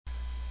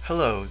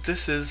Hello,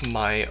 this is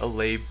my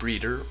Allay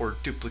breeder or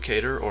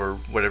duplicator or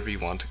whatever you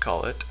want to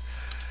call it.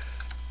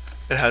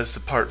 It has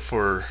a part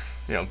for,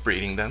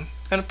 breeding them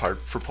and a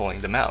part for pulling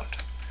them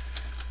out.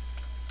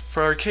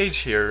 For our cage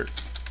here,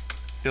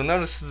 you'll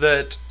notice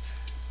that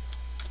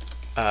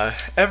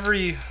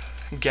every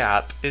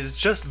gap is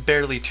just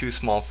barely too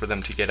small for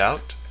them to get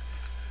out,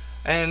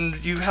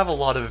 and you have a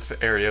lot of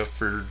area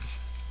for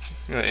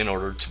in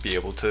order to be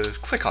able to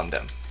click on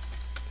them.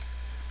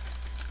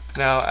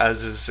 Now,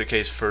 as is the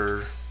case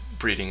for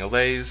breeding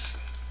allays,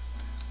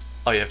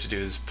 all you have to do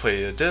is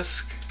play a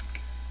disc.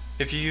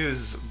 If you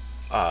use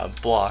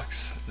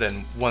blocks,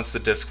 then once the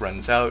disc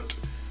runs out,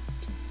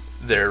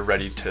 they're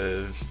ready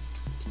to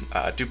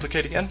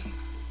duplicate again.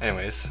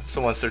 Anyways,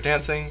 so once they're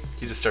dancing,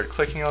 you just start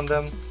clicking on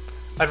them.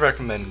 I'd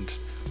recommend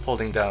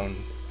holding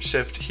down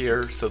Shift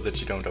here so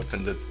that you don't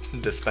open the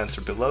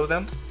dispenser below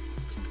them.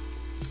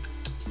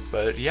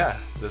 But yeah,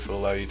 this will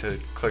allow you to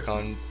click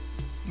on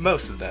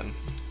most of them.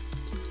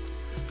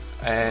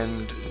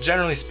 And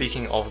generally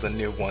speaking, all of the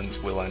new ones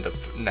will end up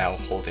now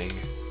holding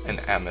an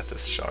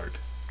amethyst shard.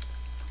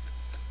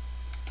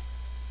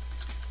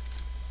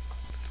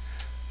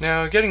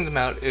 Now, getting them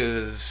out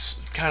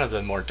is kind of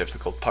the more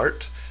difficult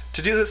part.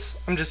 To do this,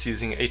 I'm just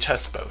using a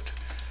chest boat.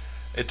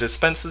 It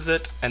dispenses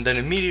it and then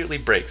immediately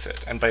breaks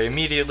it, and by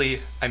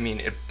immediately, I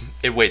mean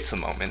it waits a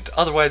moment.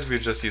 Otherwise, we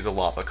would just use a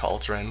lava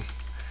cauldron.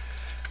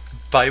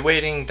 By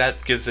waiting,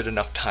 that gives it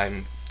enough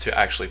time to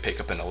actually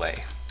pick up an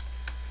allay.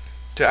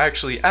 To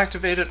actually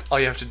activate it, all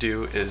you have to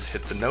do is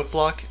hit the note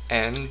block,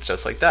 and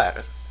just like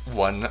that,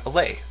 one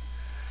allay.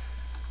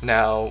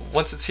 Now,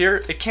 once it's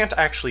here, it can't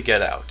actually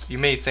get out. You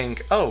may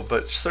think, oh,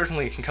 but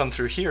certainly it can come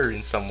through here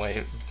in some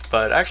way,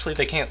 but actually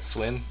they can't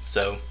swim,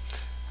 so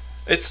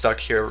it's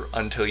stuck here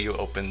until you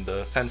open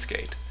the fence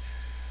gate.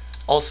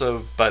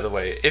 Also, by the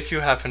way, if you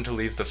happen to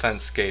leave the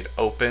fence gate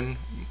open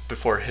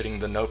before hitting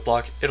the note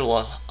block,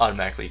 it'll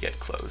automatically get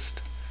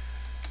closed.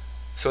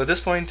 So at this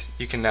point,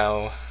 you can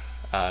now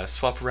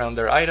swap around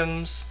their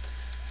items,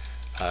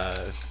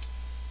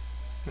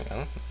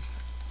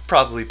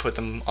 probably put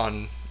them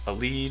on a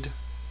lead.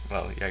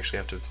 Well, you actually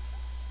have to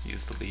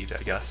use the lead,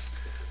 I guess.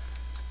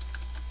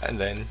 And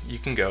then you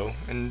can go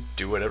and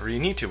do whatever you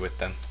need to with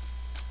them.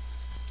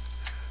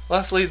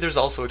 Lastly, there's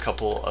also a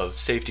couple of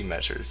safety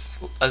measures.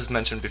 As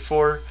mentioned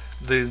before,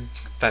 the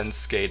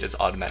fence gate is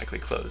automatically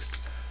closed.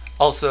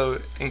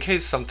 Also, in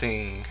case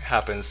something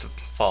happens to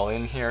fall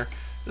in here,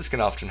 this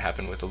can often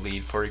happen with a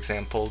lead, for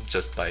example,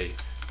 just by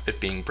it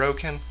being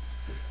broken.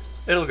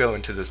 It'll go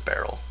into this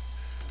barrel.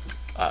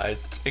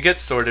 It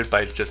gets sorted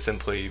by just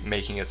simply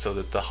making it so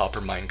that the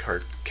hopper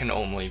minecart can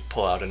only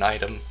pull out an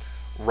item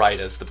right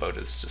as the boat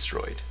is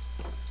destroyed.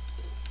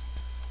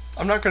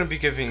 I'm not going to be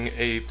giving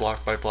a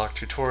block-by-block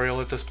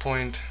tutorial at this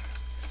point.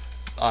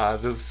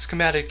 The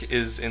schematic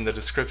is in the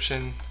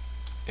description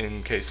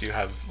in case you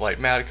have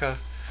Lightmatica.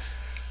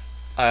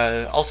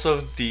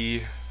 Also,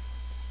 the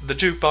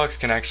jukebox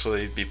can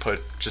actually be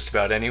put just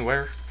about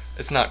anywhere.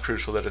 It's not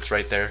crucial that it's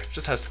right there, it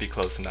just has to be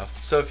close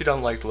enough. So if you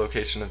don't like the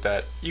location of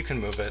that, you can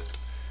move it.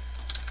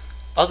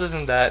 Other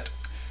than that,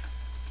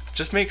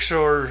 just make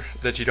sure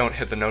that you don't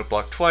hit the note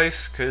block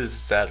twice,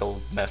 because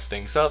that'll mess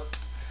things up.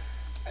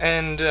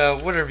 And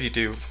whatever you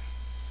do,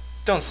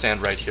 don't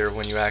stand right here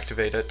when you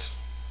activate it.